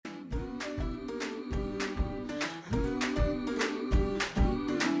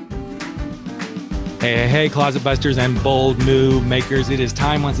Hey, Closet Busters and bold move makers. It is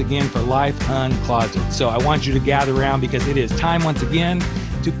time once again for Life Uncloseted. So I want you to gather around because it is time once again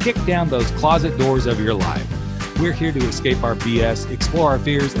to kick down those closet doors of your life. We're here to escape our BS, explore our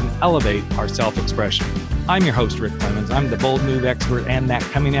fears, and elevate our self-expression. I'm your host, Rick Clemens. I'm the bold move expert and that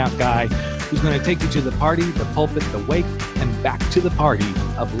coming out guy who's going to take you to the party, the pulpit, the wake, and back to the party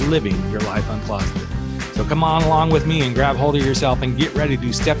of living your life uncloseted. So come on along with me and grab hold of yourself and get ready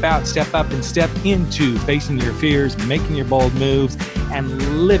to step out, step up, and step into facing your fears, making your bold moves,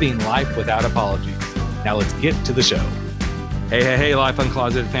 and living life without apologies. Now let's get to the show. Hey, Life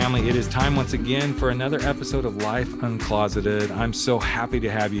Uncloseted family. It is time once again for another episode of Life Uncloseted. I'm so happy to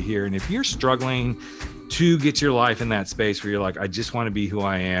have you here. And if you're struggling to get your life in that space where you're like, I just want to be who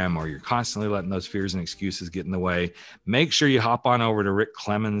I am, or you're constantly letting those fears and excuses get in the way, make sure you hop on over to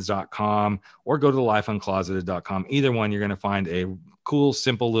rickclemens.com or go to lifeuncloseted.com. Either one, you're going to find a cool,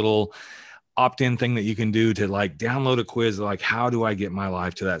 simple little opt-in thing that you can do to like download a quiz. Like, how do I get my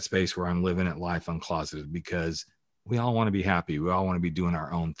life to that space where I'm living at life uncloseted? Because we all want to be happy. We all want to be doing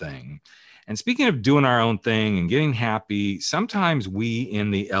our own thing. And speaking of doing our own thing and getting happy, sometimes we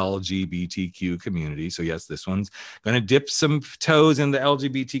in the LGBTQ community, so yes, this one's going to dip some toes in the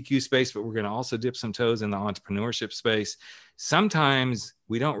LGBTQ space, but we're going to also dip some toes in the entrepreneurship space. Sometimes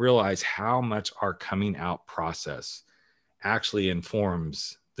we don't realize how much our coming out process actually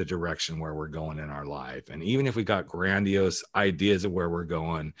informs the direction where we're going in our life. And even if we got grandiose ideas of where we're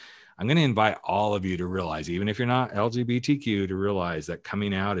going, I'm going to invite all of you to realize, even if you're not LGBTQ, to realize that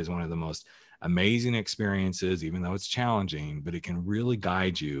coming out is one of the most amazing experiences, even though it's challenging, but it can really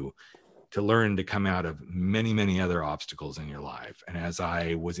guide you to learn to come out of many, many other obstacles in your life. And as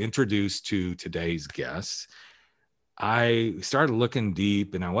I was introduced to today's guests, I started looking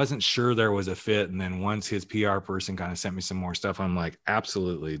deep and I wasn't sure there was a fit. And then once his PR person kind of sent me some more stuff, I'm like,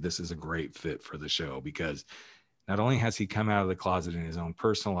 absolutely, this is a great fit for the show, because not only has he come out of the closet in his own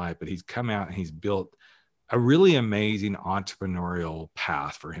personal life, but he's come out and he's built a really amazing entrepreneurial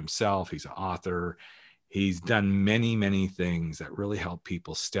path for himself. He's an author. He's done many, many things that really help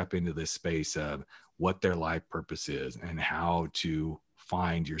people step into this space of what their life purpose is and how to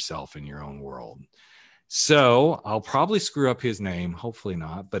find yourself in your own world. So I'll probably screw up his name, hopefully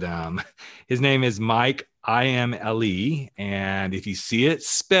not, but his name is Mike Imle. And if you see it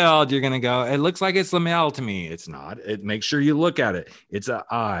spelled, you're going to go, it looks like it's Lamel to me. It's not. Make sure you look at it. It's an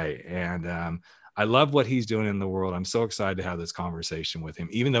I. And I love what he's doing in the world. I'm so excited to have this conversation with him.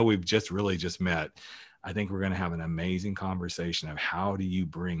 Even though we've just met, I think we're going to have an amazing conversation of how do you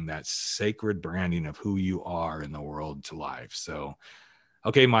bring that sacred branding of who you are in the world to life. So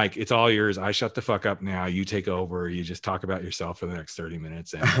okay, Mike, it's all yours. I shut the fuck up now. You take over. You just talk about yourself for the next 30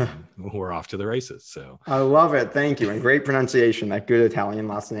 minutes and we're off to the races. So I love it. Thank you. And great pronunciation, that good Italian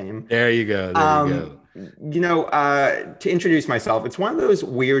last name. There you go. To introduce myself, it's one of those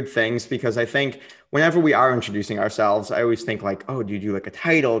weird things because I think whenever we are introducing ourselves, I always think like, oh, do you do like a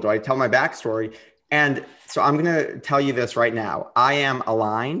title? Do I tell my backstory? And so I'm going to tell you this right now. I am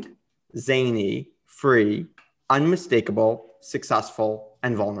aligned, zany, free, unmistakable, successful,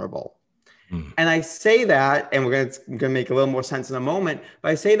 and vulnerable. And I say that, and we're going to make a little more sense in a moment,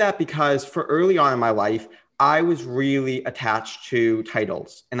 but I say that because for early on in my life, I was really attached to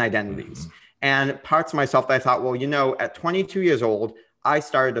titles and identities and parts of myself that I thought, well, at 22 years old, I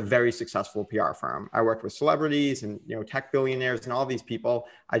started a very successful PR firm. I worked with celebrities and, tech billionaires and all these people.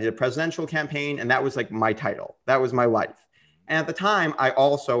 I did a presidential campaign, and that was like my title. That was my life. And at the time, I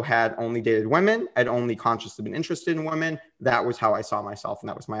also had only dated women. I'd only consciously been interested in women. That was how I saw myself, and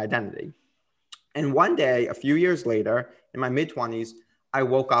that was my identity. And one day, a few years later, in my mid-20s, I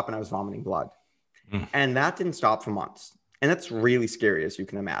woke up and I was vomiting blood. And that didn't stop for months. And that's really scary, as you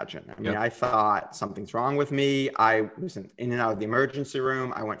can imagine. I mean, I thought something's wrong with me. I was in and out of the emergency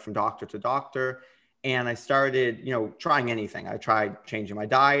room. I went from doctor to doctor. And I started, trying anything. I tried changing my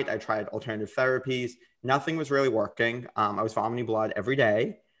diet. I tried alternative therapies. Nothing was really working. I was vomiting blood every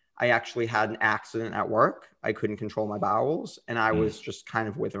day. I actually had an accident at work. I couldn't control my bowels, and I was just kind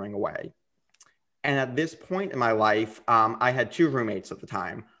of withering away. And at this point in my life, I had two roommates at the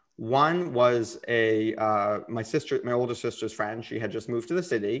time. One was my older sister's friend. She had just moved to the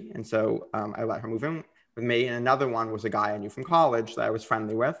city, and so I let her move in with me. And another one was a guy I knew from college that I was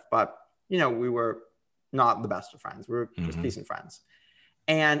friendly with, but we were not the best of friends. We were just decent friends.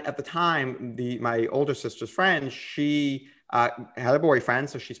 And at the time, my older sister's friend, she had a boyfriend,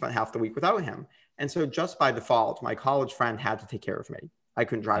 so she spent half the week without him. And so just by default, my college friend had to take care of me. I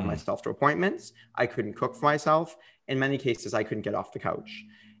couldn't drive myself to appointments. I couldn't cook for myself. In many cases, I couldn't get off the couch.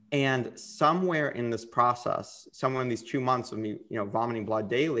 And somewhere in this process, somewhere in these 2 months of me, vomiting blood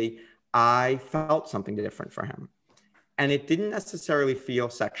daily, I felt something different for him. And it didn't necessarily feel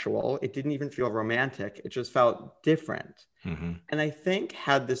sexual. It didn't even feel romantic. It just felt different. Mm-hmm. And I think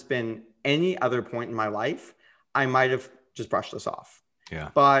had this been any other point in my life, I might have just brushed this off. Yeah.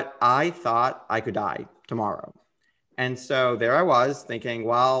 But I thought I could die tomorrow. And so there I was thinking,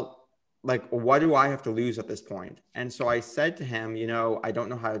 well, like, what do I have to lose at this point? And so I said to him, I don't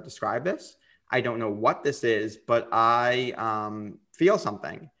know how to describe this. I don't know what this is, but I feel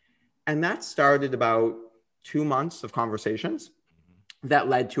something. And that started about 2 months of conversations that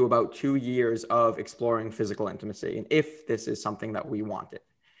led to about 2 years of exploring physical intimacy and if this is something that we wanted.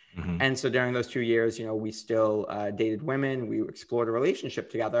 Mm-hmm. And so during those 2 years, we still dated women, we explored a relationship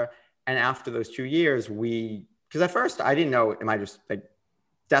together. And after those 2 years, because at first I didn't know, am I just like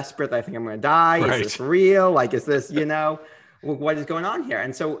desperate that I think I'm going to die? Right. Is this real? Like, is this, what is going on here?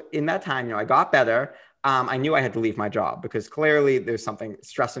 And so in that time, I got better. I knew I had to leave my job because clearly there's something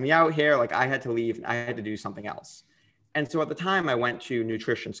stressing me out here. Like I had to leave, I had to do something else. And so at the time I went to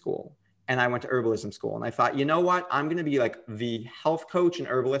nutrition school and I went to herbalism school. And I thought, you know what? I'm going to be like the health coach and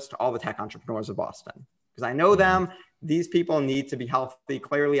herbalist to all the tech entrepreneurs of Boston because I know them. These people need to be healthy.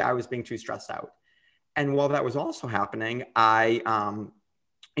 Clearly I was being too stressed out. And while that was also happening,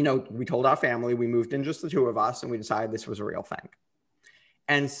 we told our family, we moved in just the two of us and we decided this was a real thing.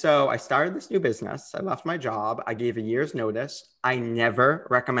 And so I started this new business. I left my job. I gave a year's notice. I never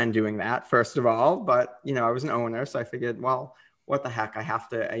recommend doing that, first of all, but I was an owner. So I figured, well, what the heck? I have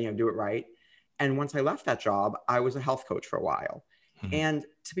to, do it right. And once I left that job, I was a health coach for a while. Mm-hmm. And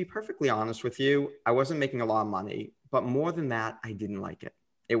to be perfectly honest with you, I wasn't making a lot of money, but more than that, I didn't like it.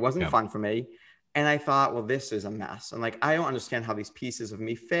 It wasn't fun for me. And I thought, well, this is a mess. And I don't understand how these pieces of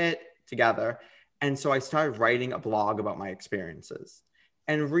me fit together. And so I started writing a blog about my experiences.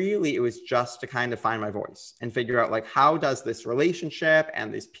 And really, it was just to kind of find my voice and figure out how does this relationship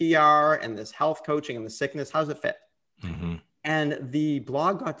and this PR and this health coaching and the sickness, how does it fit? Mm-hmm. And the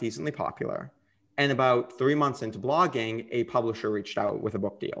blog got decently popular. And about 3 months into blogging, a publisher reached out with a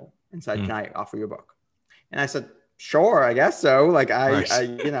book deal and said, can I offer you a book? And I said, sure, I guess so.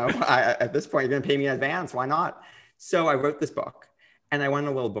 At this point, you're going to pay me in advance. Why not? So I wrote this book and I went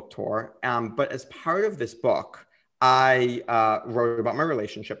on a little book tour. But as part of this book, I wrote about my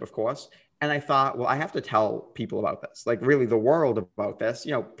relationship, of course. And I thought, well, I have to tell people about this, really the world about this,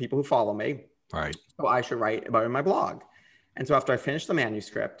 people who follow me. Right. So I should write about it in my blog. And so after I finished the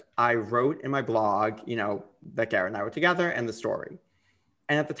manuscript, I wrote in my blog, that Garrett and I were together and the story.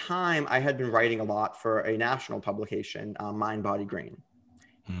 And at the time, I had been writing a lot for a national publication, Mind, Body, Green.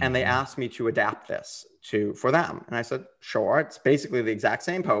 Mm-hmm. And they asked me to adapt this for them. And I said, sure, it's basically the exact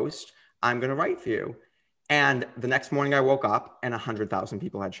same post. I'm going to write for you. And the next morning I woke up and 100,000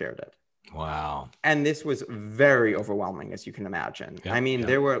 people had shared it. Wow. And this was very overwhelming, as you can imagine. Yeah,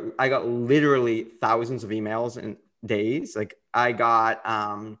 I got literally thousands of emails in days.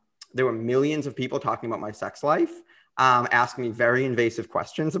 There were millions of people talking about my sex life, asking me very invasive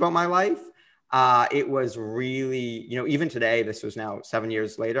questions about my life. It was really, even today, this was now 7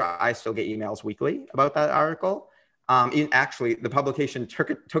 years later, I still get emails weekly about that article. Actually, the publication took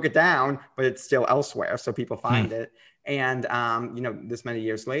it down, but it's still elsewhere, so people find it. And this many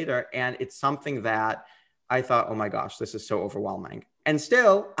years later, and it's something that I thought, oh my gosh, this is so overwhelming. And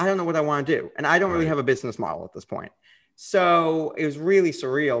still, I don't know what I want to do, and I don't really have a business model at this point. So it was really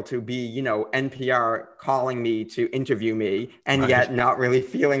surreal to be, NPR calling me to interview me, and yet not really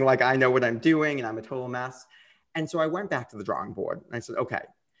feeling like I know what I'm doing, and I'm a total mess. And so I went back to the drawing board, and I said, okay.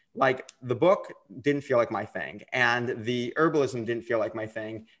 The book didn't feel like my thing and the herbalism didn't feel like my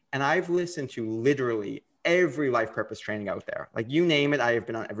thing. And I've listened to literally every life purpose training out there. You name it. I have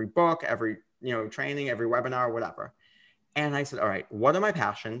been on every book, every, training, every webinar, whatever. And I said, all right, what are my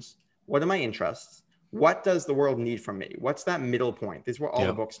passions? What are my interests? What does the world need from me? What's that middle point? This is what all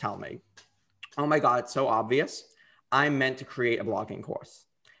the books tell me. Oh my God, it's so obvious. I'm meant to create a blogging course.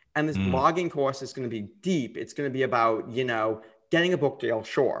 And this blogging course is going to be deep. It's going to be about, getting a book deal,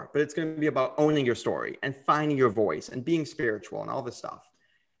 sure, but it's going to be about owning your story and finding your voice and being spiritual and all this stuff.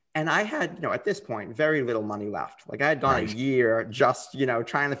 And I had, at this point, very little money left. I had gone a year just,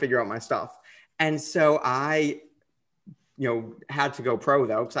 trying to figure out my stuff. And so I, had to go pro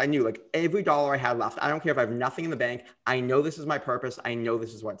though, because I knew every dollar I had left, I don't care if I have nothing in the bank. I know this is my purpose. I know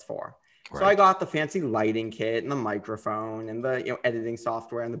this is what it's for. Right. So I got the fancy lighting kit and the microphone and the editing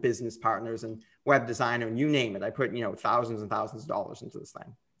software and the business partners and web designer and you name it. I put thousands and thousands of dollars into this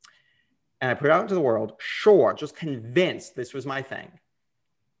thing. And I put it out into the world, sure, just convinced this was my thing.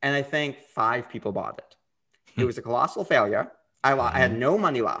 And I think 5 people bought it. It was a colossal failure. I had no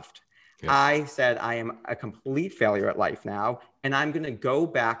money left. Yep. I said, I am a complete failure at life now, and I'm going to go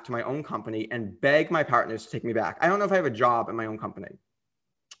back to my own company and beg my partners to take me back. I don't know if I have a job in my own company.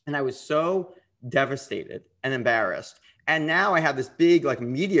 And I was so devastated and embarrassed. And now I have this big like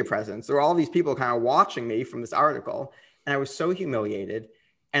media presence. There are all these people kind of watching me from this article. And I was so humiliated.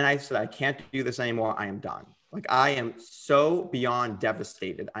 And I said, I can't do this anymore. I am done. Like, I am so beyond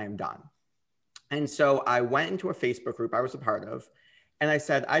devastated. I am done. And so I went into a Facebook group I was a part of. And I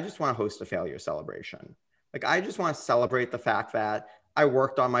said, I just want to host a failure celebration. Like, I just want to celebrate the fact that I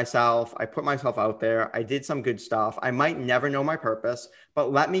worked on myself. I put myself out there. I did some good stuff. I might never know my purpose,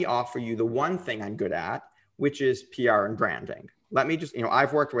 but let me offer you the one thing I'm good at, which is PR and branding. Let me just,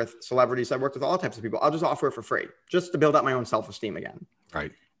 I've worked with celebrities. I've worked with all types of people. I'll just offer it for free just to build up my own self-esteem again.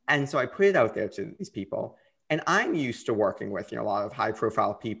 Right. And so I put it out there to these people. And I'm used to working with, a lot of high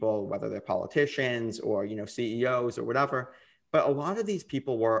profile people, whether they're politicians or, CEOs or whatever. But a lot of these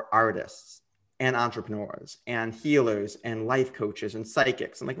people were artists and entrepreneurs and healers and life coaches and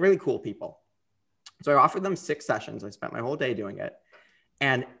psychics and like really cool people. So I offered them 6 sessions. I spent my whole day doing it.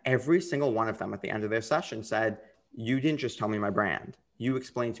 And every single one of them at the end of their session said, you didn't just tell me my brand. You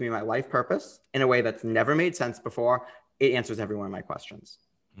explained to me my life purpose in a way that's never made sense before. It answers every one of my questions.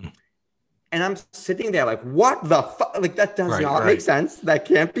 Mm. And I'm sitting there like, what the fuck? Like, that does not make sense. That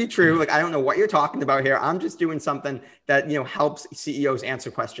can't be true. Like, I don't know what you're talking about here. I'm just doing something that, helps CEOs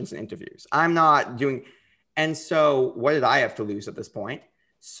answer questions in interviews. I'm not doing. And so what did I have to lose at this point?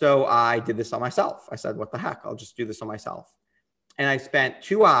 So I did this on myself. I said, what the heck? I'll just do this on myself. And I spent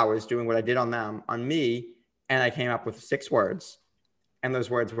 2 hours doing what I did on them, on me. And I came up with 6 words. And those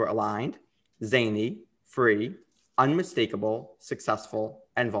words were aligned, zany, free, unmistakable, successful,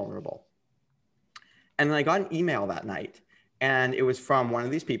 and vulnerable. And then I got an email that night, and it was from one of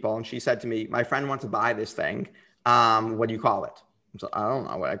these people. And she said to me, my friend wants to buy this thing. What do you call it? So I don't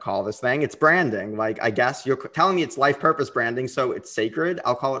know what I call this thing. It's branding. Like, I guess you're telling me it's life purpose branding, so it's sacred.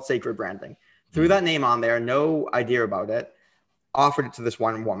 I'll call it sacred branding. Threw that name on there, no idea about it. Offered it to this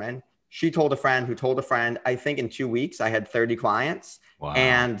one woman. She told a friend who told a friend. I think in 2 weeks, I had 30 clients. Wow.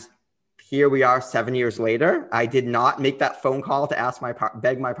 And here we are 7 years later. I did not make that phone call to ask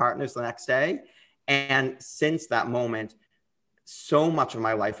beg my partners the next day. And since that moment, so much of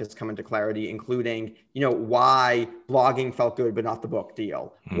my life has come into clarity, including, why blogging felt good, but not the book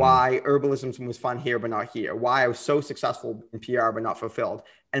deal. Why herbalism was fun here, but not here. Why I was so successful in PR, but not fulfilled.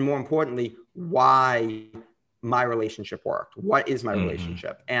 And more importantly, why my relationship worked. What is my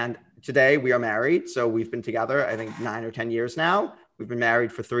relationship? And today we are married. So we've been together, I think 9 or 10 years now. We've been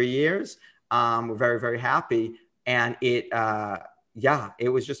married for 3 years. We're very, very happy. And it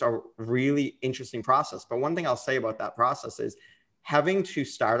was just a really interesting process. But one thing I'll say about that process is having to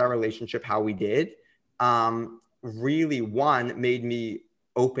start our relationship how we did, really, one, made me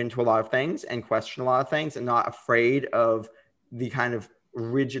open to a lot of things and question a lot of things and not afraid of the kind of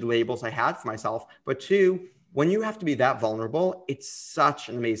rigid labels I had for myself. But 2, when you have to be that vulnerable, it's such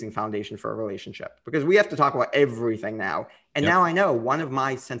an amazing foundation for a relationship, because we have to talk about everything now. And now I know one of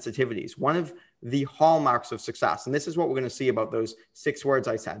my sensitivities, one of the hallmarks of success, and this is what we're going to see about those 6 words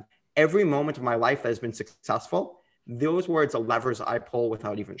I said. Every moment of my life that has been successful, those words are levers I pull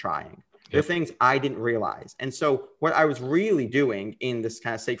without even trying. They're things I didn't realize. And so what I was really doing in this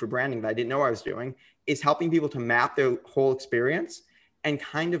kind of sacred branding that I didn't know I was doing is helping people to map their whole experience and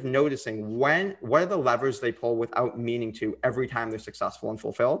kind of noticing what are the levers they pull without meaning to every time they're successful and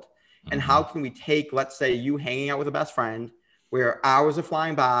fulfilled. And how can we take, let's say, you hanging out with a best friend where hours are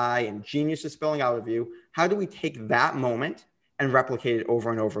flying by and genius is spilling out of you. How do we take that moment and replicate it over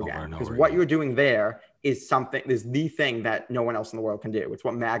and over again? Because what you're doing there is the thing that no one else in the world can do. It's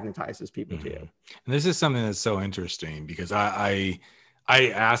what magnetizes people to you. And this is something that's so interesting, because I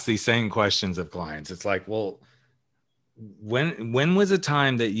ask these same questions of clients. It's like, well, when was a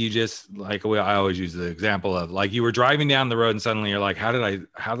time that you just, like, I always use the example of, like, you were driving down the road and suddenly you're like, how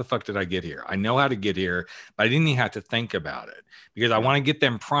the fuck did I get here? I know how to get here, but I didn't even have to think about it, because I want to get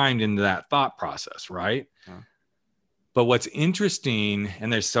them primed into that thought process. Right. Yeah. But what's interesting,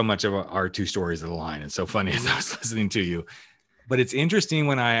 and there's so much of our 2 stories of the line. It's so funny as I was listening to you, but it's interesting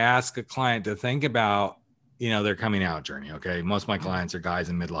when I ask a client to think about, their coming out journey. Okay. Most of my clients are guys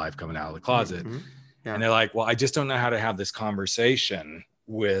in midlife coming out of the closet. Yeah. And they're like, well, I just don't know how to have this conversation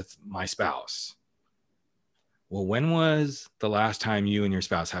with my spouse. Well, when was the last time you and your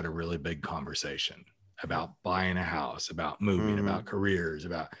spouse had a really big conversation about buying a house, about moving, about careers,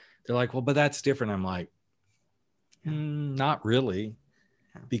 they're like, well, but that's different. I'm like, not really,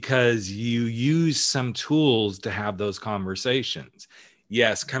 because you use some tools to have those conversations.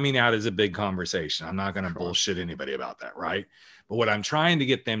 Yes, coming out is a big conversation. I'm not going to bullshit anybody about that. Right. But what I'm trying to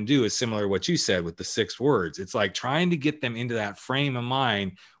get them to do is similar to what you said with the 6 words. It's like trying to get them into that frame of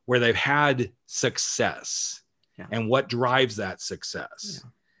mind where they've had success and what drives that success.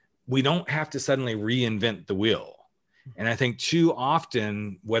 We don't have to suddenly reinvent the wheel. And I think too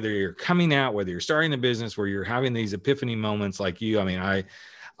often, whether you're coming out, whether you're starting a business, where you're having these epiphany moments like you, I mean,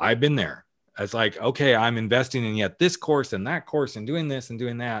 I've been there. It's like, okay, I'm investing in yet this course and that course and doing this and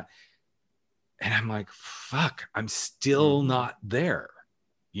doing that. And I'm like, fuck, I'm still not there,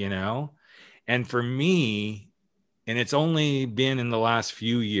 you know? And for me, and it's only been in the last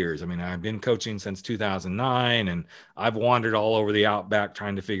few years. I mean, I've been coaching since 2009 and I've wandered all over the outback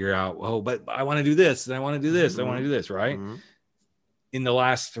trying to figure out, oh, but I want to do this and I want to do this. I want to do this, right? In the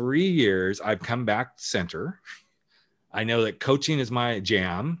last 3 years, I've come back center. I know that coaching is my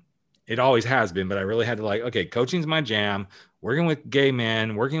jam. It always has been, but I really had to like, okay, coaching's my jam. Working with gay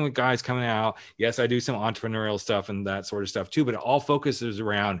men, working with guys coming out. Yes, I do some entrepreneurial stuff and that sort of stuff too, but it all focuses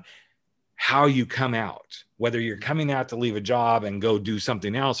around how you come out, whether you're coming out to leave a job and go do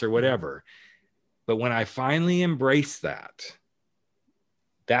something else or whatever. But when I finally embraced that,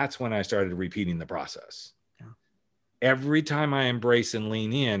 that's when I started repeating the process. Every time I embrace and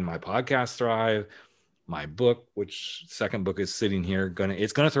lean in, my podcasts thrive. My book, which second book is sitting here,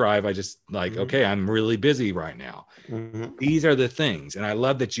 it's gonna thrive. I just like, okay, I'm really busy right now. These are the things. And I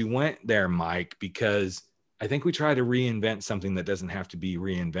love that you went there, Mike, because I think we try to reinvent something that doesn't have to be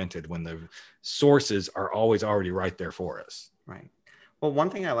reinvented when the sources are always already right there for us. Right. Well,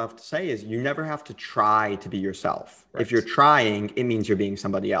 one thing I love to say is you never have to try to be yourself. Right. If you're trying, it means you're being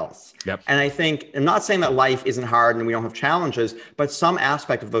somebody else. Yep. And I think, I'm not saying that life isn't hard and we don't have challenges, but some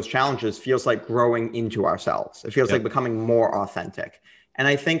aspect of those challenges feels like growing into ourselves. It feels like becoming more authentic. And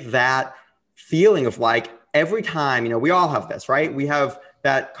I think that feeling of like every time, you know, we all have this, right? We have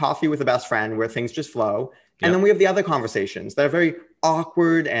that coffee with a best friend where things just flow. And then we have the other conversations that are very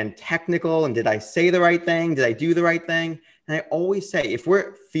awkward and technical. And did I say the right thing? Did I do the right thing? And I always say, if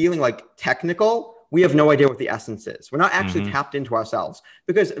we're feeling like technical, we have no idea what the essence is. We're not actually tapped into ourselves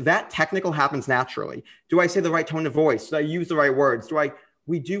because that technical happens naturally. Do I say the right tone of voice? Do I use the right words?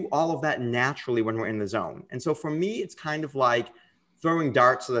 We do all of that naturally when we're in the zone. And so for me, it's kind of like throwing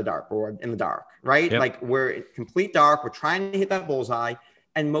darts to the dartboard in the dark, right? Like we're in complete dark. We're trying to hit that bullseye.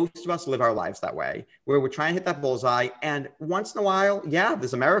 And most of us live our lives that way, where we're trying to hit that bullseye. And once in a while,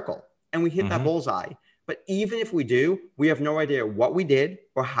 there's a miracle and we hit that bullseye. But even if we do, we have no idea what we did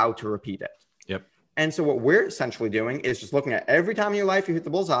or how to repeat it. And so what we're essentially doing is just looking at every time in your life you hit the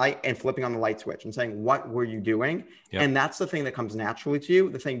bullseye and flipping on the light switch and saying, what were you doing? And that's the thing that comes naturally to you,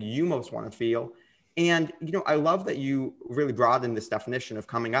 the thing you most want to feel. And, you know, I love that you really broadened this definition of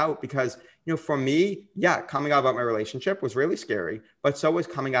coming out because, you know, for me, coming out about my relationship was really scary, but so was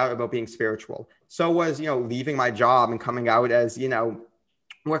coming out about being spiritual. So was, you know, leaving my job and coming out as, you know,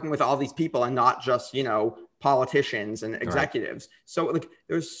 working with all these people and not just, you know, politicians and executives. So like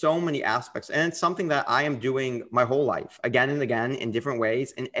there's so many aspects and it's something that I am doing my whole life again and again in different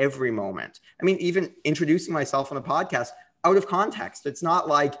ways in every moment. I mean, even introducing myself on a podcast out of context. It's not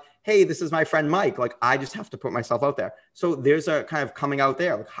like, hey, this is my friend Mike. Like I just have to put myself out there. So there's a kind of coming out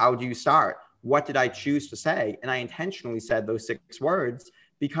there. Like, how do you start? What did I choose to say? And I intentionally said those 6 words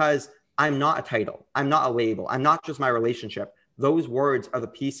because I'm not a title. I'm not a label. I'm not just my relationship. Those words are the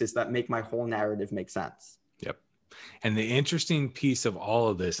pieces that make my whole narrative make sense. And the interesting piece of all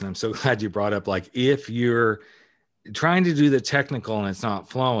of this, and I'm so glad you brought up, like if you're trying to do the technical and it's not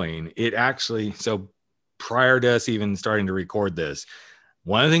flowing, it actually, so prior to us even starting to record this,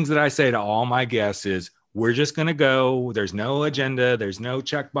 one of the things that I say to all my guests is, we're just going to go. There's no agenda. There's no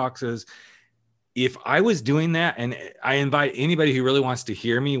check boxes. If I was doing that, and I invite anybody who really wants to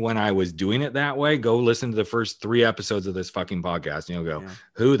hear me when I was doing it that way, go listen to the first 3 episodes of this fucking podcast. And you'll go,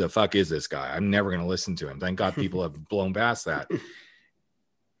 who the fuck is this guy? I'm never going to listen to him. Thank God people have blown past that.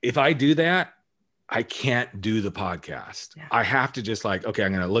 If I do that, I can't do the podcast. I have to just like, okay,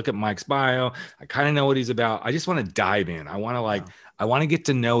 I'm going to look at Mike's bio. I kind of know what he's about. I just want to dive in. I want to I want to get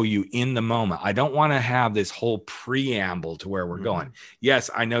to know you in the moment. I don't want to have this whole preamble to where we're going.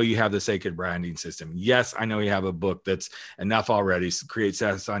 Yes, I know you have the Sacred Branding System. Yes, I know you have a book that's enough already to create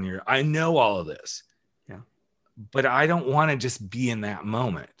success on your, I know all of this. But I don't want to just be in that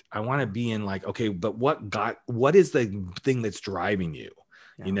moment. I want to be in like, okay, but what is the thing that's driving you?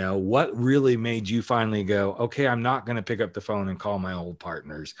 You know, what really made you finally go, okay, I'm not going to pick up the phone and call my old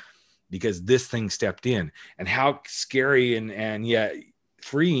partners because this thing stepped in, and how scary and yet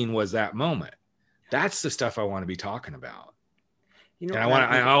freeing was that moment. That's the stuff I want to be talking about. You know, And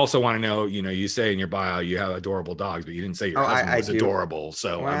I also want to know, you say in your bio you have adorable dogs, but you didn't say your husband was do. adorable.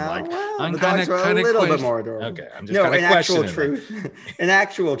 So I'm the kind dogs are a little bit more adorable. Okay, I'm just No, kind of in actual questioning truth, in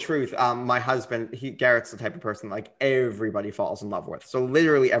actual truth, my husband, Garrett's the type of person like everybody falls in love with. So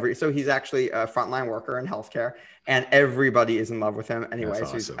literally so he's actually a frontline worker in healthcare, and everybody is in love with him anyway. That's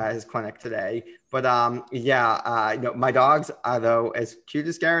so he's awesome. at his clinic today. But my dogs, though, as cute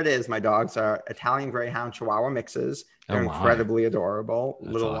as Garrett is, my dogs are Italian Greyhound Chihuahua mixes. They're incredibly adorable,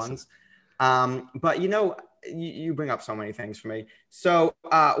 little ones. But you bring up so many things for me. So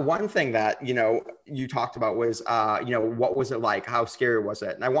one thing that, you talked about was, what was it like? How scary was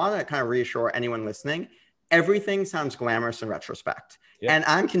it? And I want to kind of reassure anyone listening, everything sounds glamorous in retrospect. Yep. And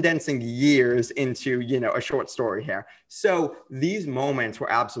I'm condensing years into, a short story here. So these moments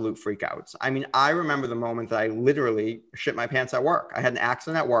were absolute freakouts. I mean, I remember the moment that I literally shit my pants at work. I had an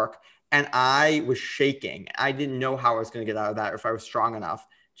accident at work and I was shaking. I didn't know how I was going to get out of that, or if I was strong enough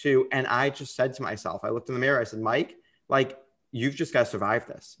to. And I just said to myself, I looked in the mirror, I said, Mike, like, you've just got to survive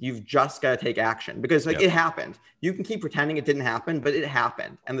this. You've just got to take action, because it happened. You can keep pretending it didn't happen, but it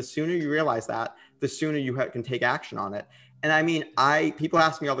happened. And the sooner you realize that, the sooner you can take action on it. And I mean, people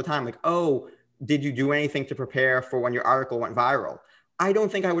ask me all the time, like, oh, did you do anything to prepare for when your article went viral? I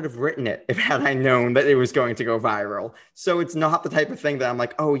don't think I would have written it if had I known that it was going to go viral. So it's not the type of thing that I'm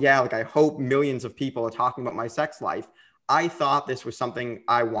like, oh yeah, like I hope millions of people are talking about my sex life. I thought this was something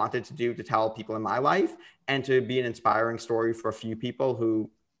I wanted to do to tell people in my life and to be an inspiring story for a few people who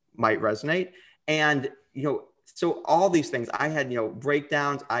might resonate. And, so all these things, I had,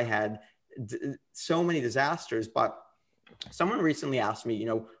 breakdowns, I had so many disasters, but someone recently asked me,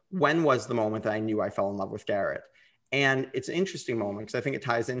 when was the moment that I knew I fell in love with Garrett? And it's an interesting moment because I think it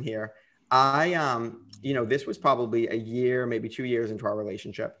ties in here. This was probably a year, maybe 2 years into our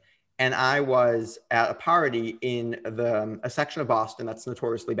relationship. And I was at a party in a section of Boston that's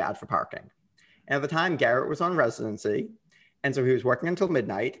notoriously bad for parking. And at the time, Garrett was on residency. And so he was working until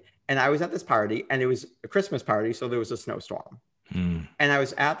midnight. And I was at this party, and it was a Christmas party. So there was a snowstorm. And I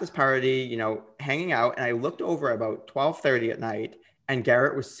was at this party, hanging out. And I looked over about 12:30 at night, and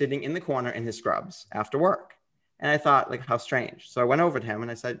Garrett was sitting in the corner in his scrubs after work. And I thought, like, how strange. So I went over to him and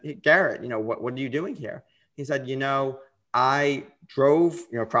I said, hey, Garrett, what are you doing here? He said, I drove,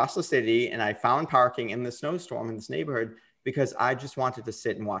 across the city, and I found parking in the snowstorm in this neighborhood because I just wanted to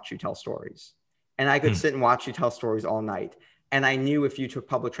sit and watch you tell stories. And I could sit and watch you tell stories all night. And I knew if you took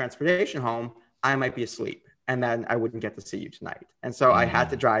public transportation home, I might be asleep, and then I wouldn't get to see you tonight. And so I had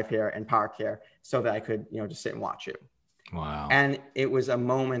to drive here and park here so that I could, just sit and watch you. Wow. And it was a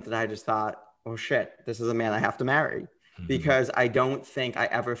moment that I just thought, oh shit, this is a man I have to marry, because I don't think I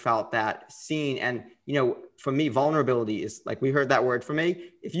ever felt that seen. And, for me, vulnerability is, like, we heard that word for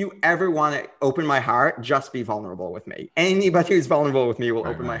me. If you ever want to open my heart, just be vulnerable with me. Anybody who's vulnerable with me will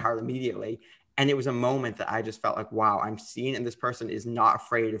open my heart immediately. And it was a moment that I just felt like, wow, I'm seen, and this person is not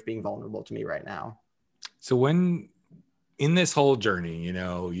afraid of being vulnerable to me right now. So when in this whole journey,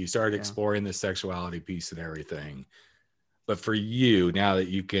 you started exploring the sexuality piece and everything, but for you, now that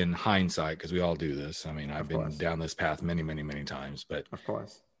you can hindsight, because we all do this. I mean, I've been down this path many, many, many times, but of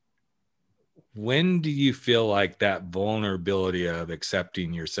course, when do you feel like that vulnerability of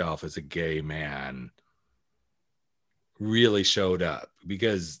accepting yourself as a gay man really showed up?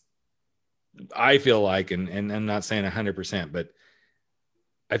 Because I feel like, and I'm not saying 100%, but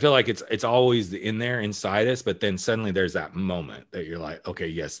I feel like it's always in there inside us, but then suddenly there's that moment that you're like, okay,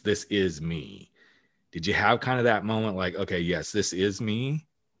 yes, this is me. Did you have kind of that moment like, okay, yes, this is me?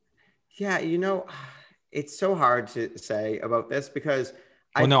 Yeah, it's so hard to say about this because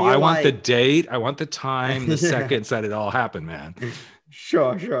I want the date, I want the time, the seconds that it all happened, man.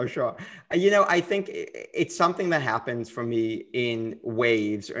 Sure. I think it's something that happens for me in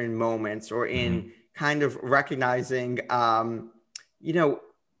waves or in moments or in kind of recognizing,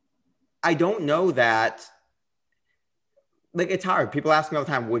 I don't know that, like, it's hard. People ask me all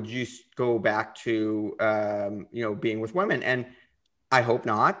the time, would you go back to, being with women? And I hope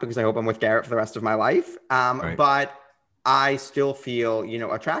not, because I hope I'm with Garrett for the rest of my life. But I still feel,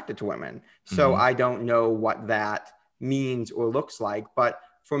 attracted to women. So I don't know what that means or looks like. But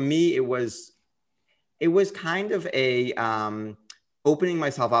for me, it was kind of a opening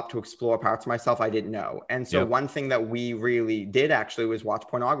myself up to explore parts of myself I didn't know. And so one thing that we really did actually was watch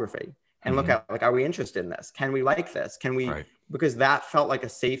pornography and look at, like, are we interested in this? Can we like this? Can we, because that felt like a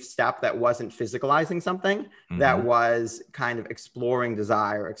safe step that wasn't physicalizing something, that was kind of exploring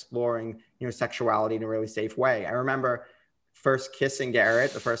desire, exploring, sexuality in a really safe way. I remember first kissing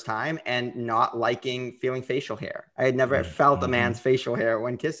Garrett the first time and not feeling facial hair. I had never felt a man's facial hair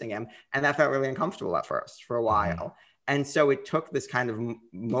when kissing him. And that felt really uncomfortable at first for a while. And so it took this kind of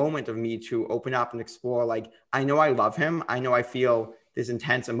moment of me to open up and explore, like, I know I love him. I know I feel this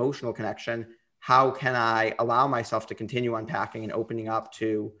intense emotional connection. How can I allow myself to continue unpacking and opening up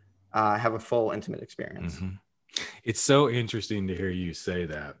to have a full intimate experience? Mm-hmm. It's so interesting to hear you say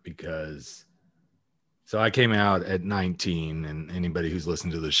that, because so I came out at 19, and anybody who's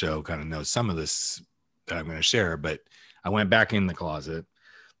listened to the show kind of knows some of this that I'm going to share, but I went back in the closet.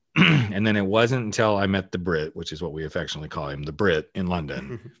 And then it wasn't until I met the Brit, which is what we affectionately call him, the Brit in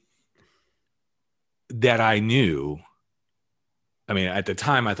London, that I knew. I mean, at the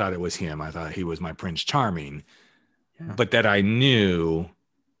time I thought it was him. I thought he was my Prince Charming, but that I knew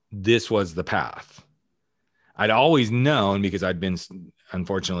this was the path. I'd always known, because I'd been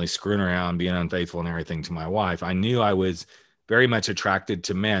unfortunately screwing around, being unfaithful and everything to my wife. I knew I was very much attracted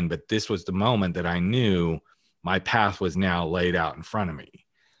to men, but this was the moment that I knew my path was now laid out in front of me.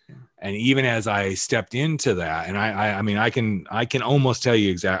 And even as I stepped into that, and I mean, I can almost tell you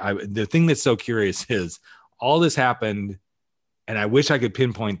exactly. The thing that's so curious is all this happened, and I wish I could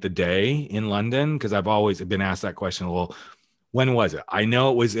pinpoint the day in London, because I've always been asked that question. Well, when was it? I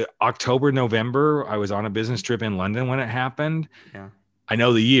know it was October, November. I was on a business trip in London when it happened. Yeah. I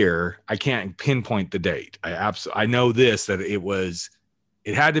know the year. I can't pinpoint the date. I know this, that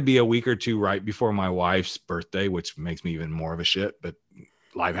it had to be a week or two right before my wife's birthday, which makes me even more of a shit, but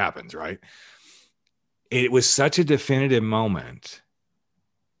life happens, right? It was such a definitive moment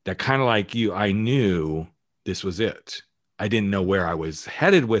that, kind of like you, I knew this was it. I didn't know where I was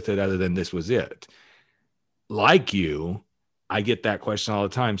headed with it other than this was it. Like you, I get that question all the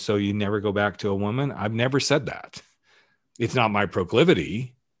time. So you never go back to a woman? I've never said that. It's not my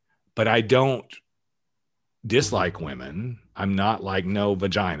proclivity, but I don't dislike women. I'm not like no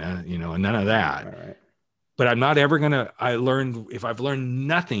vagina, and none of that. Right. But I'm not ever going to, if I've learned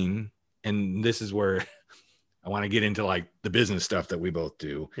nothing, and this is where I want to get into like the business stuff that we both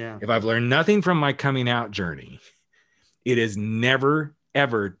do. Yeah. If I've learned nothing from my coming out journey, it is never,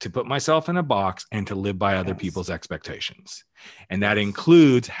 ever to put myself in a box and to live by other people's expectations. And that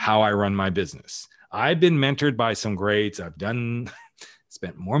includes how I run my business. I've been mentored by some greats. I've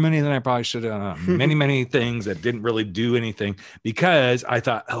spent more money than I probably should have, many, many things that didn't really do anything, because I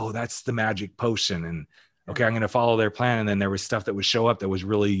thought, oh, that's the magic potion. And okay, I'm going to follow their plan. And then there was stuff that would show up that was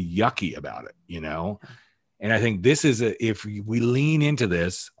really yucky about it, And I think this is if we lean into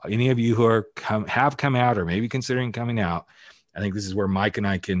this, any of you who have come out or maybe considering coming out, I think this is where Mike and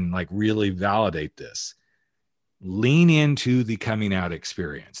I can like really validate this. Lean into the coming out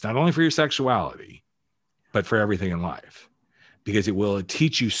experience, not only for your sexuality, but for everything in life, because it will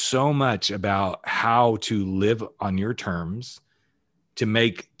teach you so much about how to live on your terms, to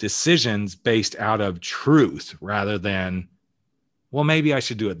make decisions based out of truth rather than, well, maybe I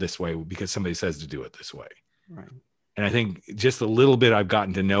should do it this way because somebody says to do it this way. Right. And I think just a little bit I've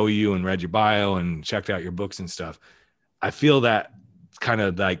gotten to know you and read your bio and checked out your books and stuff. I feel that kind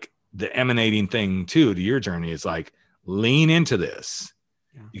of like the emanating thing too to your journey is like, lean into this,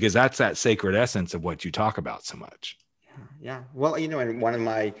 because that's that sacred essence of what you talk about so much. Yeah. Well, and one of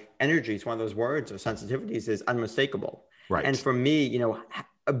my energies, one of those words or sensitivities is unmistakable. Right. And for me,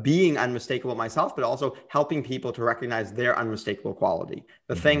 being unmistakable myself, but also helping people to recognize their unmistakable quality,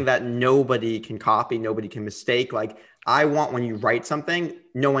 the thing that nobody can copy, nobody can mistake. Like, I want, when you write something,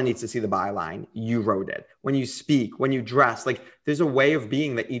 no one needs to see the byline. You wrote it. When you speak, when you dress, like, there's a way of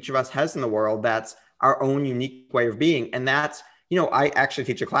being that each of us has in the world that's our own unique way of being. And that's, I actually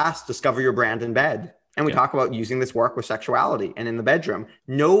teach a class, Discover Your Brand in Bed. And we talk about using this work with sexuality. And in the bedroom,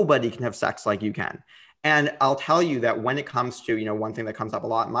 nobody can have sex like you can. And I'll tell you that when it comes to, one thing that comes up a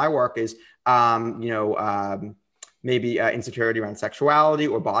lot in my work is, maybe insecurity around sexuality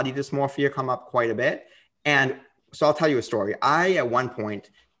or body dysmorphia come up quite a bit. And so I'll tell you a story. I, at one point,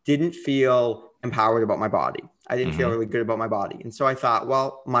 didn't feel empowered about my body. I didn't feel really good about my body. And so I thought,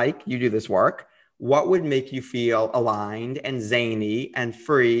 well, Mike, you do this work. What would make you feel aligned and zany and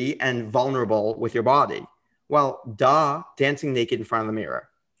free and vulnerable with your body? Well, dancing naked in front of the mirror.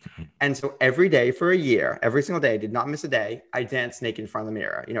 And so every day for a year, every single day, I did not miss a day, I danced naked in front of the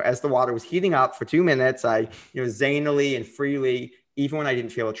mirror. As the water was heating up for 2 minutes, I, zanily and freely, even when I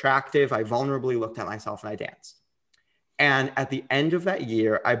didn't feel attractive, I vulnerably looked at myself and I danced. And at the end of that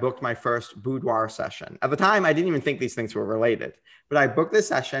year, I booked my first boudoir session. At the time, I didn't even think these things were related, but I booked this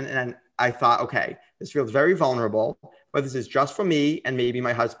session and I thought, okay, this feels very vulnerable, but this is just for me and maybe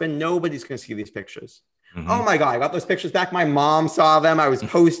my husband. Nobody's going to see these pictures. Oh my God, I got those pictures back. My mom saw them. I was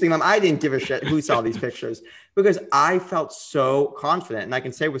posting them. I didn't give a shit who saw these pictures because I felt so confident. And I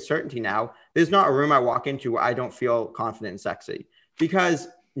can say with certainty now, there's not a room I walk into where I don't feel confident and sexy because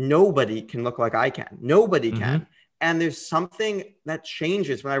nobody can look like I can. Nobody can. And there's something that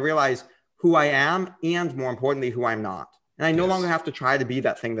changes when I realize who I am and, more importantly, who I'm not. And I no longer have to try to be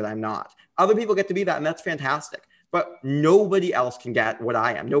that thing that I'm not. Other people get to be that, and that's fantastic. But nobody else can get what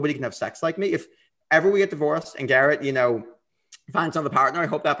I am. Nobody can have sex like me. If ever we get divorced and Garrett, finds another partner, I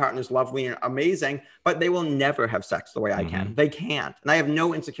hope that partner is lovely and amazing, but they will never have sex the way I can. They can't. And I have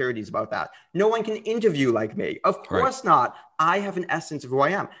no insecurities about that. No one can interview like me. Of course not. I have an essence of who I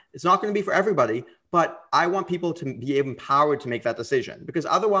am. It's not going to be for everybody, but I want people to be empowered to make that decision, because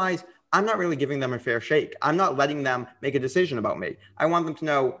otherwise I'm not really giving them a fair shake. I'm not letting them make a decision about me. I want them to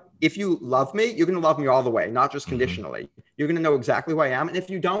know, if you love me, you're going to love me all the way, not just conditionally. You're going to know exactly who I am. And if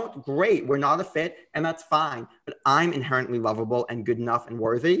you don't, great, we're not a fit, and that's fine. But I'm inherently lovable and good enough and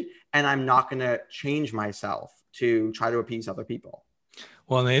worthy, and I'm not going to change myself to try to appease other people.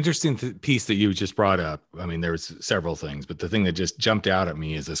 Well, and the interesting piece that you just brought up, I mean, there was several things, but the thing that just jumped out at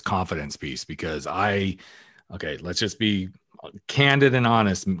me is this confidence piece, because let's just be candid and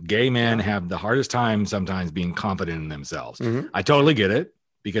honest. Gay men have the hardest time sometimes being confident in themselves. I totally get it,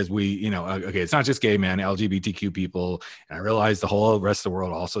 because it's not just gay men, LGBTQ people. And I realize the whole rest of the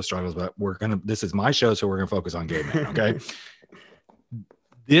world also struggles, but this is my show, so we're going to focus on gay men. Okay.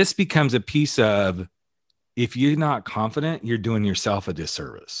 This becomes a piece of, if you're not confident, you're doing yourself a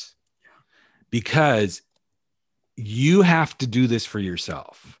disservice, because you have to do this for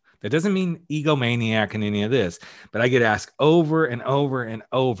yourself. That doesn't mean egomaniac and any of this, but I get asked over and over and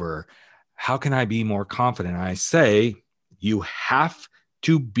over, how can I be more confident? I say, you have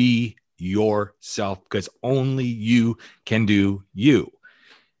to be yourself, because only you can do you.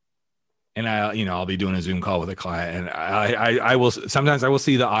 And I'll be doing a Zoom call with a client, and I will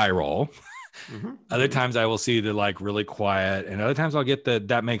see the eye roll. Other times I will see the really quiet, and other times I'll get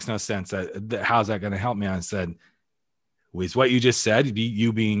that makes no sense. How's that going to help me? I said, was what you just said,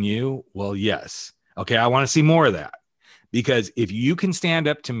 you being you? Well, yes. Okay. I want to see more of that, because if you can stand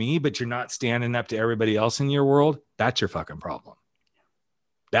up to me, but you're not standing up to everybody else in your world, that's your fucking problem.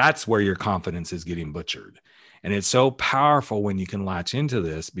 That's where your confidence is getting butchered. And it's so powerful when you can latch into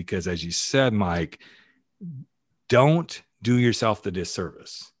this, because as you said, Mike, don't do yourself the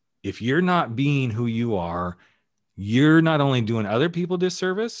disservice. If you're not being who you are, you're not only doing other people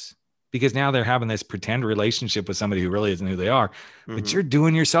disservice, because now they're having this pretend relationship with somebody who really isn't who they are, but you're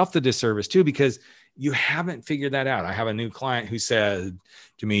doing yourself the disservice too, because you haven't figured that out. I have a new client who said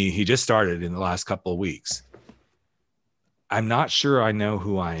to me, he just started in the last couple of weeks, I'm not sure I know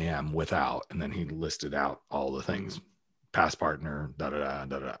who I am without, and then he listed out all the things, past partner,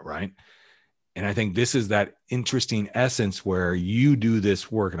 right? And I think this is that interesting essence where you do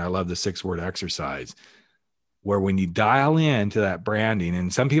this work. And I love the 6-word exercise, where when you dial into that branding,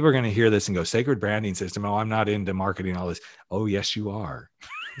 and some people are going to hear this and go, sacred branding system. Oh, I'm not into marketing, all this. Oh, yes, you are.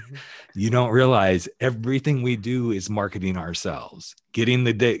 You don't realize everything we do is marketing ourselves, getting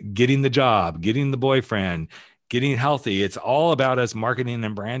the job, getting the boyfriend, getting healthy. It's all about us marketing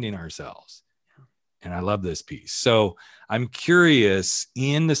and branding ourselves. And I love this piece. So I'm curious,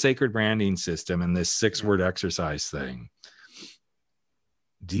 in the sacred branding system and this 6-word exercise thing,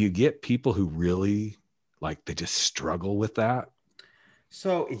 do you get people who really they just struggle with that?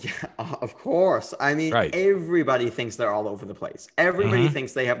 So, yeah, of course. I mean, Everybody thinks they're all over the place. Everybody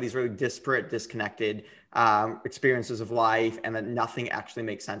thinks they have these really disparate, disconnected experiences of life, and that nothing actually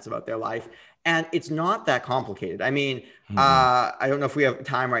makes sense about their life. And it's not that complicated. I mean, I don't know if we have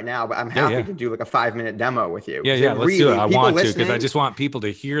time right now, but I'm happy to do a 5-minute demo with you. Yeah, let's do it. I want to, because I just want people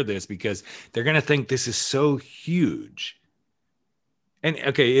to hear this, because they're going to think this is so huge. And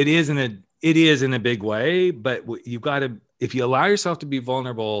okay, it is in a big way, but you've got to, if you allow yourself to be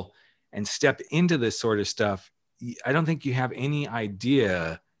vulnerable and step into this sort of stuff, I don't think you have any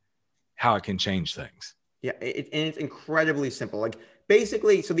idea how it can change things. Yeah, and it's incredibly simple.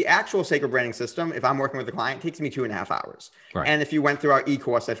 Basically, so the actual sacred branding system, if I'm working with a client, takes me 2.5 hours. Right. And if you went through our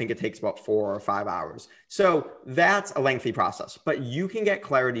e-course, I think it takes about 4 or 5 hours. So that's a lengthy process, but you can get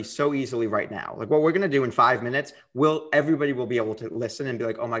clarity so easily right now. What we're going to do in 5 minutes, everybody will be able to listen and be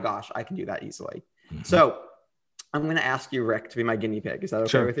like, oh my gosh, I can do that easily. So I'm going to ask you, Rick, to be my guinea pig. Is that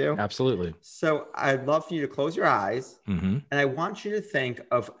okay with you? Absolutely. So I'd love for you to close your eyes, and I want you to think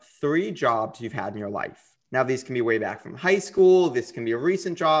of 3 jobs you've had in your life. Now, these can be way back from high school. This can be a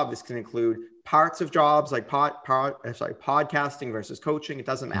recent job. This can include parts of jobs like podcasting versus coaching. It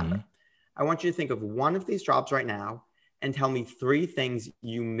doesn't matter. I want you to think of one of these jobs right now and tell me 3 things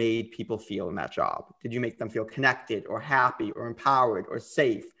you made people feel in that job. Did you make them feel connected or happy or empowered or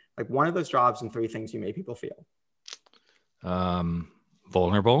safe? One of those jobs and 3 things you made people feel.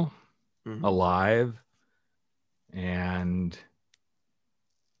 Vulnerable, alive, and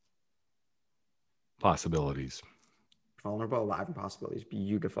possibilities. Vulnerable, alive, and possibilities.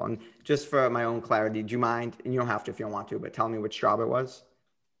 Beautiful. And just for my own clarity, do you mind? And you don't have to if you don't want to, but tell me which job it was.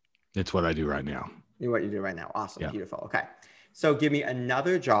 It's what I do right now. What you do right now. Awesome. Yeah. Beautiful. Okay. So give me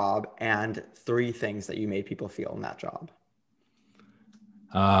another job and 3 things that you made people feel in that job.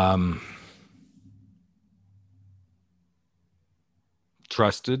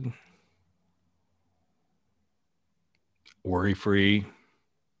 Trusted, worry-free,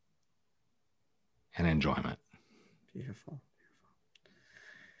 and enjoyment. Beautiful.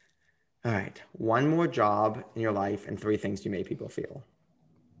 All right. One more job in your life and 3 things you made people feel.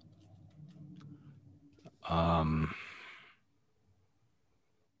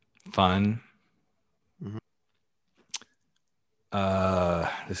 Fun. Mm-hmm.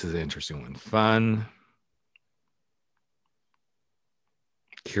 This is an interesting one. Fun,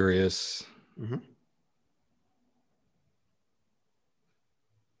 curious, Mm-hmm.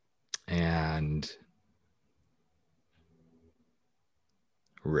 and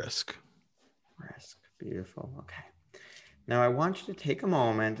risk. Risk. Beautiful. Okay. Now I want you to take a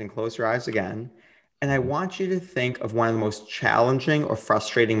moment and close your eyes again. And I want you to think of one of the most challenging or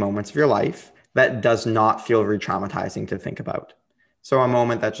frustrating moments of your life that does not feel re-traumatizing to think about. So a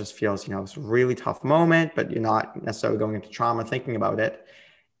moment that just feels, it's a really tough moment, but you're not necessarily going into trauma thinking about it.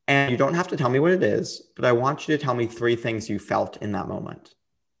 And you don't have to tell me what it is, but I want you to tell me 3 things you felt in that moment.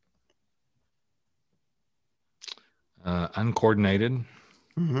 Uncoordinated,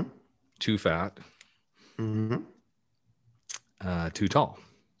 Mm-hmm. too fat, Mm-hmm. too tall.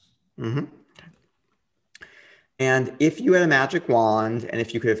 Mm-hmm. And if you had a magic wand and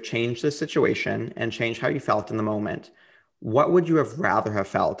if you could have changed the situation and changed how you felt in the moment, what would you have rather have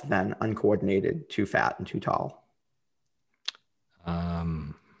felt than uncoordinated, too fat, and too tall?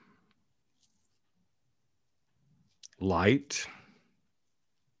 Light,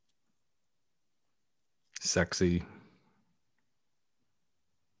 sexy,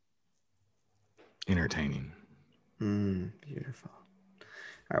 entertaining. Beautiful.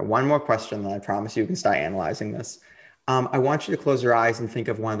 All right, one more question, then I promise you can start analyzing this. I want you to close your eyes and think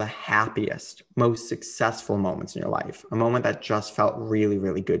of one of the happiest, most successful moments in your life, a moment that just felt really,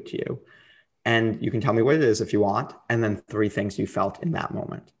 really good to you. And you can tell me what it is if you want, and then 3 things you felt in that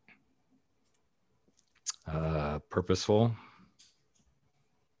moment. Purposeful,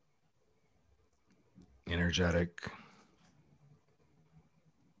 energetic,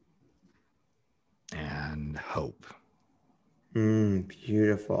 and hope.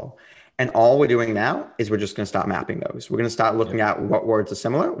 Beautiful. And all we're doing now is we're just going to start mapping those. We're going to start looking at what words are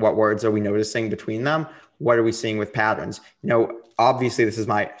similar. What words are we noticing between them? What are we seeing with patterns? Obviously this is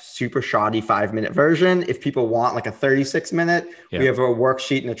my super shoddy 5-minute version. If people want like a 36-minute, we have a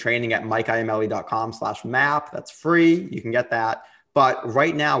worksheet and a training at mikeiamele.com/map. That's free. You can get that. But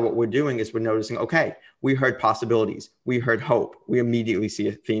right now what we're doing is we're noticing, okay, we heard possibilities. We heard hope. We immediately see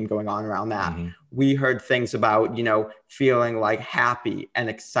a theme going on around that. Mm-hmm. We heard things about, feeling like happy and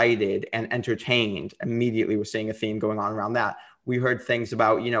excited and entertained. Immediately we're seeing a theme going on around that. We heard things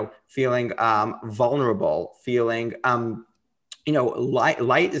about, feeling vulnerable, feeling,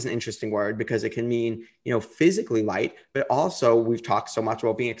 light is an interesting word because it can mean, physically light, but also we've talked so much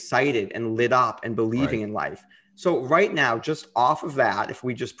about being excited and lit up and believing in life. So right now, just off of that, if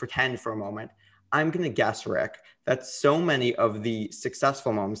we just pretend for a moment, I'm going to guess, Rick, that so many of the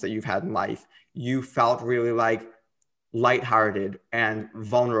successful moments that you've had in life, you felt really like lighthearted and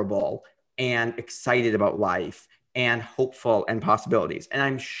vulnerable and excited about life and hopeful and possibilities. And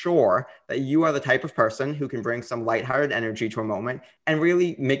I'm sure that you are the type of person who can bring some lighthearted energy to a moment and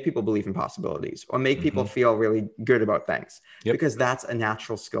really make people believe in possibilities or make people feel really good about things because that's a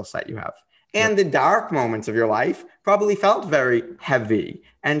natural skill set you have. And the dark moments of your life probably felt very heavy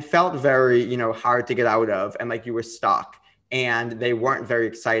and felt very, hard to get out of and like you were stuck. And they weren't very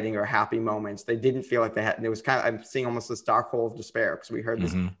exciting or happy moments. They didn't feel like they had, and it was kind of, I'm seeing almost this dark hole of despair because we heard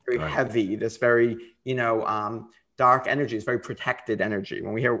this very heavy, this very, dark energy, this very protected energy.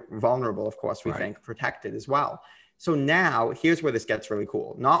 When we hear vulnerable, of course, we think protected as well. So now here's where this gets really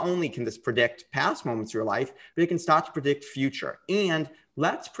cool. Not only can this predict past moments of your life, but it can start to predict future. And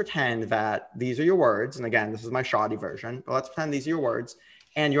let's pretend that these are your words. And again, this is my shoddy version, but let's pretend these are your words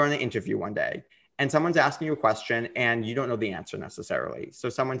and you're on an interview one day and someone's asking you a question and you don't know the answer necessarily. So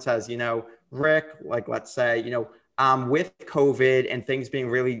someone says, Rick, like, let's say, with COVID and things being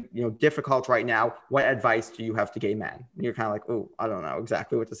really, difficult right now, what advice do you have to gay men? And you're kind of like, oh, I don't know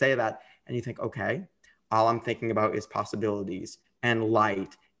exactly what to say to that. And you think, okay, all I'm thinking about is possibilities and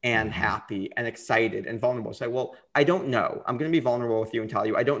light and happy and excited and vulnerable. So, well, I don't know. I'm going to be vulnerable with you and tell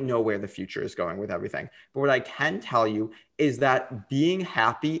you, I don't know where the future is going with everything. But what I can tell you is that being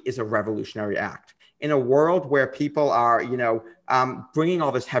happy is a revolutionary act. in a world where people are, bringing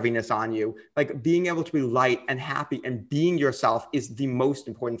all this heaviness on you, like being able to be light and happy and being yourself is the most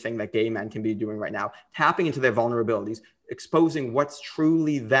important thing that gay men can be doing right now. Tapping into their vulnerabilities, exposing what's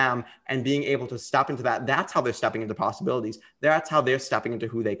truly them and being able to step into that. That's how they're stepping into possibilities. That's how they're stepping into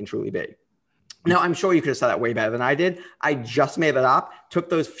who they can truly be. Now, I'm sure you could have said that way better than I did. I just made it up, took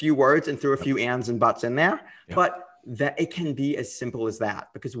those few words and threw a few ands and buts in there. Yep. But that it can be as simple as that,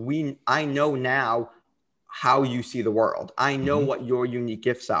 because I know now how you see the world. I know what your unique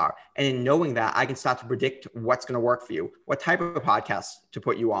gifts are. And in knowing that, I can start to predict what's going to work for you, what type of podcasts to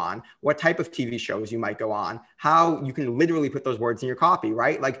put you on, what type of TV shows you might go on, how you can literally put those words in your copy,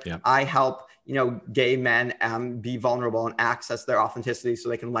 right? Like I help, gay men be vulnerable and access their authenticity so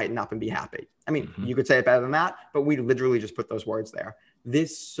they can lighten up and be happy. I mean, you could say it better than that, but we literally just put those words there.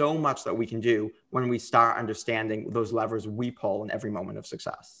 There's so much that we can do when we start understanding those levers we pull in every moment of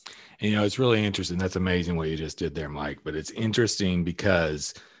success. And, it's really interesting. That's amazing what you just did there, Mike. But it's interesting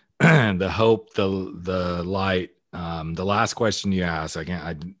because the hope, the light, the last question you asked,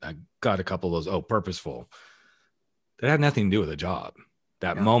 I got a couple of those. Oh, purposeful. That had nothing to do with a job.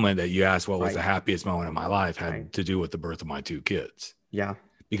 That moment that you asked, what was the happiest moment of my life, had to do with the birth of my two kids. Yeah.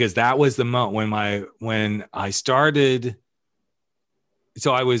 Because that was the moment when I started.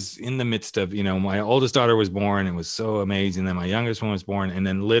 So I was in the midst of, my oldest daughter was born. It was so amazing. Then my youngest one was born. And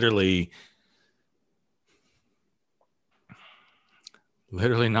then literally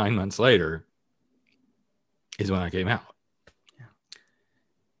 9 months later is when I came out. Yeah.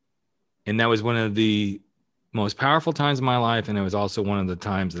 And that was one of the most powerful times of my life. And it was also one of the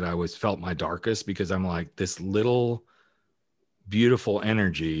times that I felt my darkest, because I'm like, this little beautiful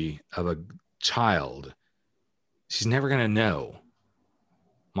energy of a child, she's never going to know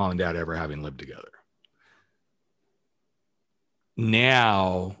mom and dad ever having lived together.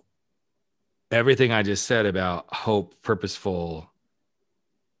 Now, everything I just said about hope, purposeful,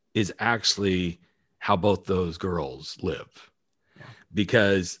 is actually how both those girls live. Yeah.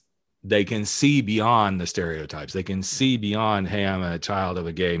 Because they can see beyond the stereotypes. They can see beyond, hey, I'm a child of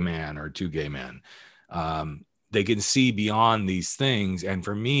a gay man or two gay men. They can see beyond these things. And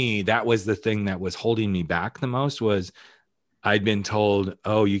for me, that was the thing that was holding me back the most, was I'd been told,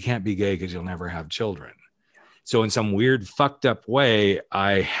 oh, you can't be gay because you'll never have children. So in some weird fucked up way,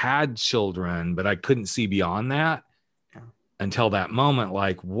 I had children, but I couldn't see beyond that until that moment,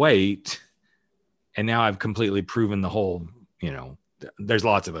 like, wait. And now I've completely proven the whole, there's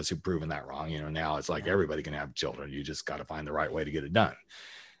lots of us who've proven that wrong. Now it's like everybody can have children. You just got to find the right way to get it done.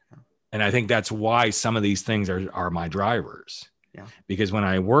 And I think that's why some of these things are my drivers. Yeah. Because when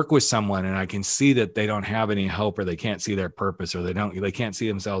I work with someone and I can see that they don't have any hope, or they can't see their purpose, or they can't see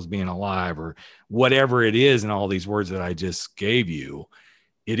themselves being alive, or whatever it is in all these words that I just gave you,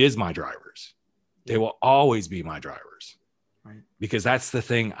 it is my drivers. They will always be my drivers. Right. Because that's the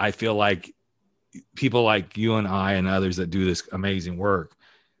thing. I feel like people like you and I and others that do this amazing work,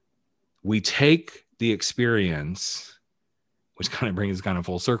 we take the experience, which kind of brings us kind of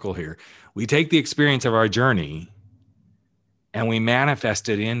full circle here. We take the experience of our journey and we manifest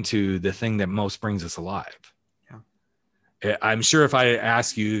it into the thing that most brings us alive. Yeah. I'm sure if I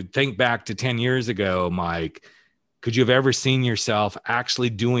ask you, think back to 10 years ago, Mike, could you have ever seen yourself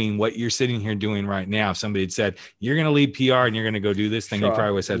actually doing what you're sitting here doing right now? If somebody had said, you're going to lead PR and you're going to go do this thing, you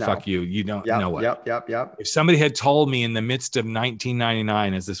probably would have said, no. Fuck you. You don't know what. Yep. If somebody had told me in the midst of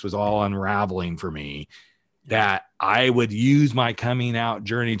 1999, as this was all unraveling for me, that I would use my coming out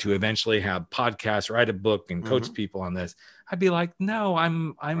journey to eventually have podcasts, write a book, and coach people on this, I'd be like, no,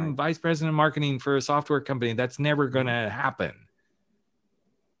 I'm vice president of marketing for a software company. That's never going to happen.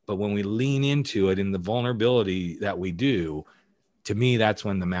 But when we lean into it in the vulnerability that we do, to me, that's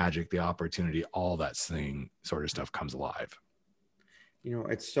when the magic, the opportunity, all that thing sort of stuff comes alive.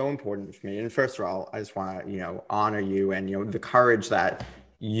 It's so important for me. And first of all, I just want to, honor you and, the courage that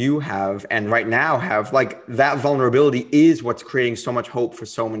you have and right now have. Like, that vulnerability is what's creating so much hope for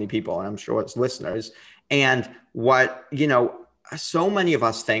so many people. And I'm sure it's listeners. And what, so many of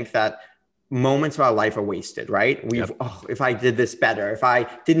us think that moments of our life are wasted, right? If I did this better, if I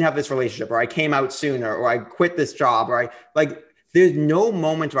didn't have this relationship, or I came out sooner, or I quit this job, or there's no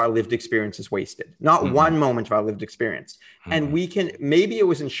moment of our lived experience is wasted. Not one moment of our lived experience. And we can, maybe it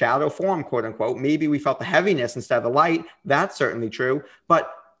was in shadow form, quote unquote. Maybe we felt the heaviness instead of the light. That's certainly true.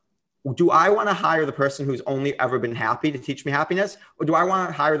 But do I want to hire the person who's only ever been happy to teach me happiness? Or do I want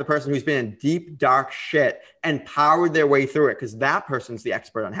to hire the person who's been in deep, dark shit and powered their way through it? Because that person's the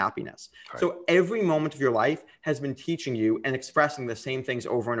expert on happiness. Right. So every moment of your life has been teaching you and expressing the same things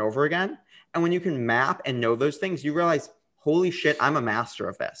over and over again. And when you can map and know those things, you realize, holy shit, I'm a master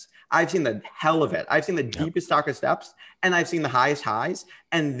of this. I've seen the hell of it. I've seen the deepest, darkest depths, and I've seen the highest highs.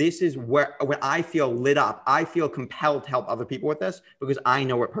 And this is where, when I feel lit up, I feel compelled to help other people with this because I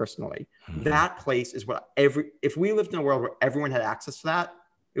know it personally. That place is what if we lived in a world where everyone had access to that,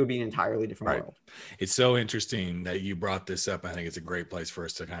 it would be an entirely different world. It's so interesting that you brought this up. I think it's a great place for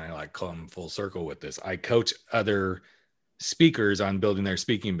us to kind of like come full circle with this. I coach other speakers on building their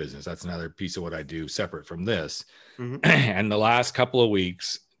speaking business. That's another piece of what I do separate from this. And the last couple of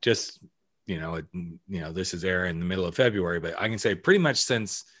weeks, just, this is airing in the middle of February, but I can say pretty much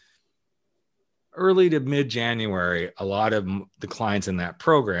since early to mid-January, a lot of the clients in that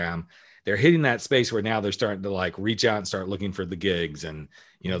program, they're hitting that space where now they're starting to like reach out and start looking for the gigs. And,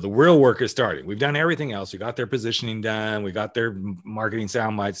 the real work is starting. We've done everything else. We got their positioning done. We got their marketing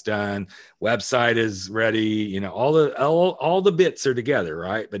sound bites done. Website is ready. All the bits are together,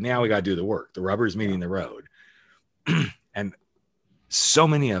 right? But now we got to do the work. The rubber's meeting the road. And so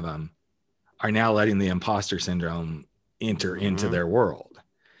many of them are now letting the imposter syndrome enter into their world.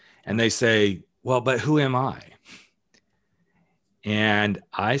 And they say, well, but who am I? And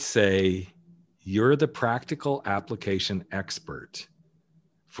I say, you're the practical application expert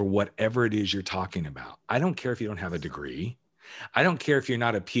for whatever it is you're talking about. I don't care if you don't have a degree. I don't care if you're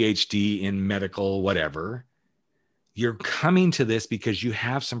not a PhD in medical, whatever. You're coming to this because you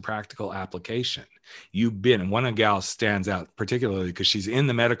have some practical application. You've been, and one gal stands out particularly because she's in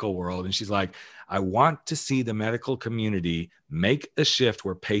the medical world. And she's like, I want to see the medical community make a shift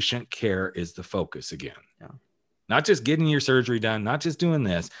where patient care is the focus again. Not just getting your surgery done, not just doing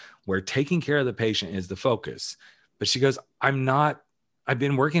this, where taking care of the patient is the focus. But she goes, I've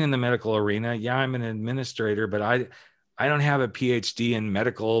been working in the medical arena. Yeah, I'm an administrator, but I don't have a PhD in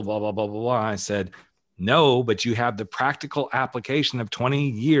medical, blah, blah, blah, blah, blah. I said, no, but you have the practical application of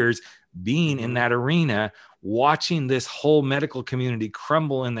 20 years being in that arena, watching this whole medical community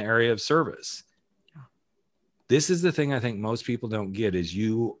crumble in the area of service. This is the thing I think most people don't get is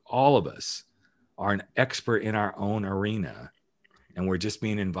all of us, are an expert in our own arena, and we're just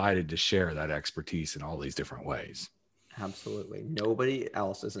being invited to share that expertise in all these different ways. Absolutely. Nobody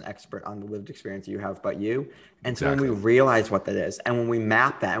else is an expert on the lived experience you have but you. And so when we realize what that is, and when we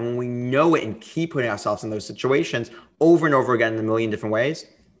map that, and when we know it and keep putting ourselves in those situations over and over again in a million different ways,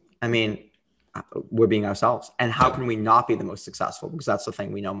 we're being ourselves. And how can we not be the most successful? Because that's the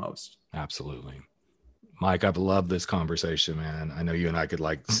thing we know most. Absolutely. Mike, I've loved this conversation, man. I know you and I could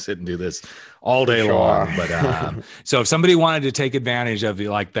sit and do this all day long. But so if somebody wanted to take advantage of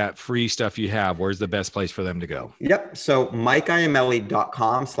that free stuff you have, where's the best place for them to go? Yep. So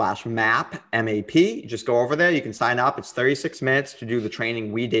MikeIamelli.com/map, MAP. Just go over there. You can sign up. It's 36 minutes to do the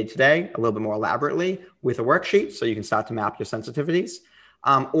training we did today, a little bit more elaborately with a worksheet. So you can start to map your sensitivities.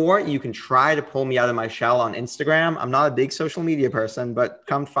 Or you can try to pull me out of my shell on Instagram. I'm not a big social media person, but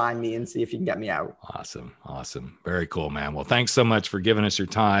come find me and see if you can get me out. Awesome. Very cool, man. Well, thanks so much for giving us your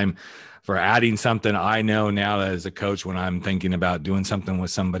time, for adding something. I know now that as a coach, when I'm thinking about doing something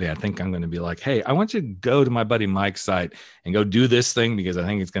with somebody, I think I'm going to be like, hey, I want you to go to my buddy Mike's site and go do this thing because I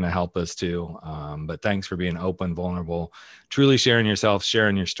think it's going to help us too. But thanks for being open, vulnerable, truly sharing yourself,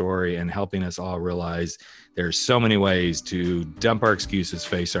 sharing your story, and helping us all realize there's so many ways to dump our excuses,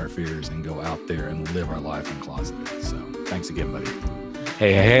 face our fears, and go out there and live our life uncloseted. So thanks again, buddy.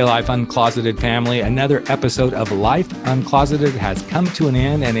 Hey, Life Uncloseted family. Another episode of Life Uncloseted has come to an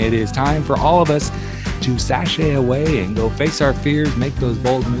end, and it is time for all of us to sashay away and go face our fears, make those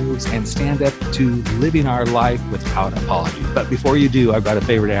bold moves, and stand up to living our life without apology. But before you do, I've got a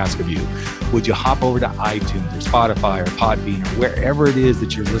favor to ask of you. Would you hop over to iTunes or Spotify or Podbean or wherever it is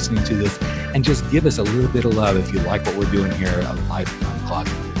that you're listening to this and just give us a little bit of love if you like what we're doing here at Life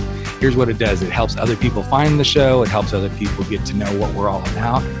Uncloseted. Here's what it does. It helps other people find the show. It helps other people get to know what we're all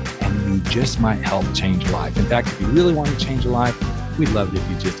about. And you just might help change a life. In fact, if you really want to change a life, we'd love it if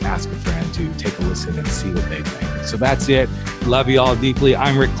you just ask a friend to take a listen and see what they think. So that's it. Love you all deeply.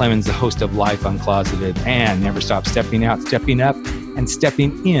 I'm Rick Clemens, the host of Life Uncloseted, and never stop stepping out, stepping up, and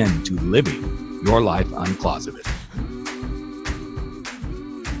stepping into living your life uncloseted.